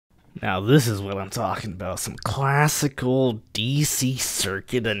Now this is what I'm talking about, some classical DC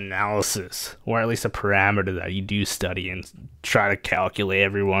circuit analysis, or at least a parameter that you do study and try to calculate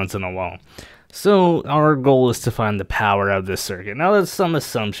every once in a while. So our goal is to find the power of this circuit. Now there's some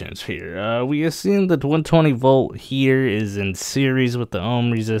assumptions here. We assume that 120 volt here is in series with the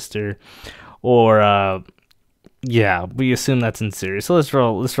ohm resistor, or yeah, we assume that's in series. So let's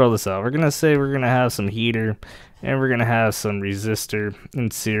roll this out. We're gonna say we're gonna have some heater and we're gonna have some resistor in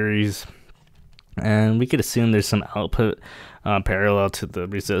series, and we could assume there's some output parallel to the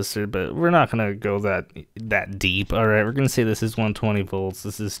resistor, but we're not gonna go that deep. All right, we're gonna say this is 120 volts,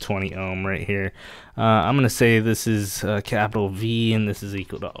 this is 20 ohm right here. I'm gonna say this is capital V and this is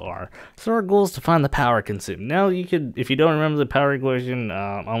equal to R. So our goal is to find the power consumed. Now you could, if you don't remember the power equation,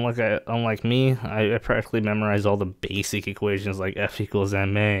 unlike me, I practically memorize all the basic equations like F equals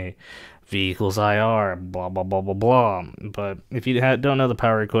ma, V equals IR, blah blah blah blah blah. But if you don't know the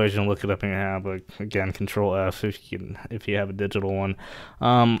power equation, look it up in your handbook. Again, Control F if you have a digital one.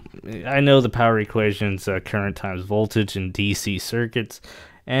 I know the power equations, current times voltage in DC circuits,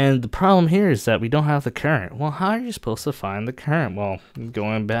 and the problem here is that we don't have the current. Well, how are you supposed to find the current? Well,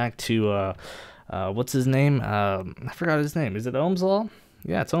 going back to what's his name? I forgot his name. Is it Ohm's law?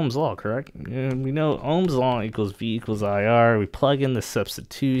 Yeah, it's Ohm's law, correct? We know Ohm's law equals V equals IR. We plug in the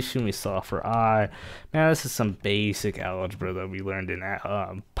substitution. We solve for I. Man, this is some basic algebra that we learned in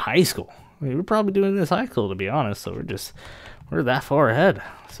high school. I mean, we're probably doing this high school, to be honest. So we're that far ahead.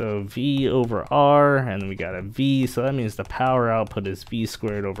 So V over R, and then we got a V. So that means the power output is V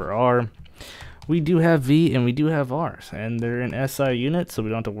squared over R. We do have V and we do have R's, and they're in SI units, so we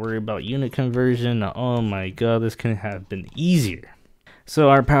don't have to worry about unit conversion. Oh my god, this couldn't have been easier. So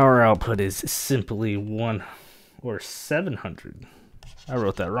our power output is simply 700. I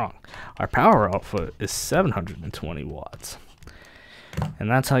wrote that wrong. Our power output is 720 watts. And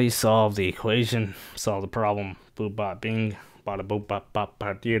that's how you solve the equation, solve the problem. Boop bop bing, bada boop bop bop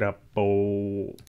ba dee da bo.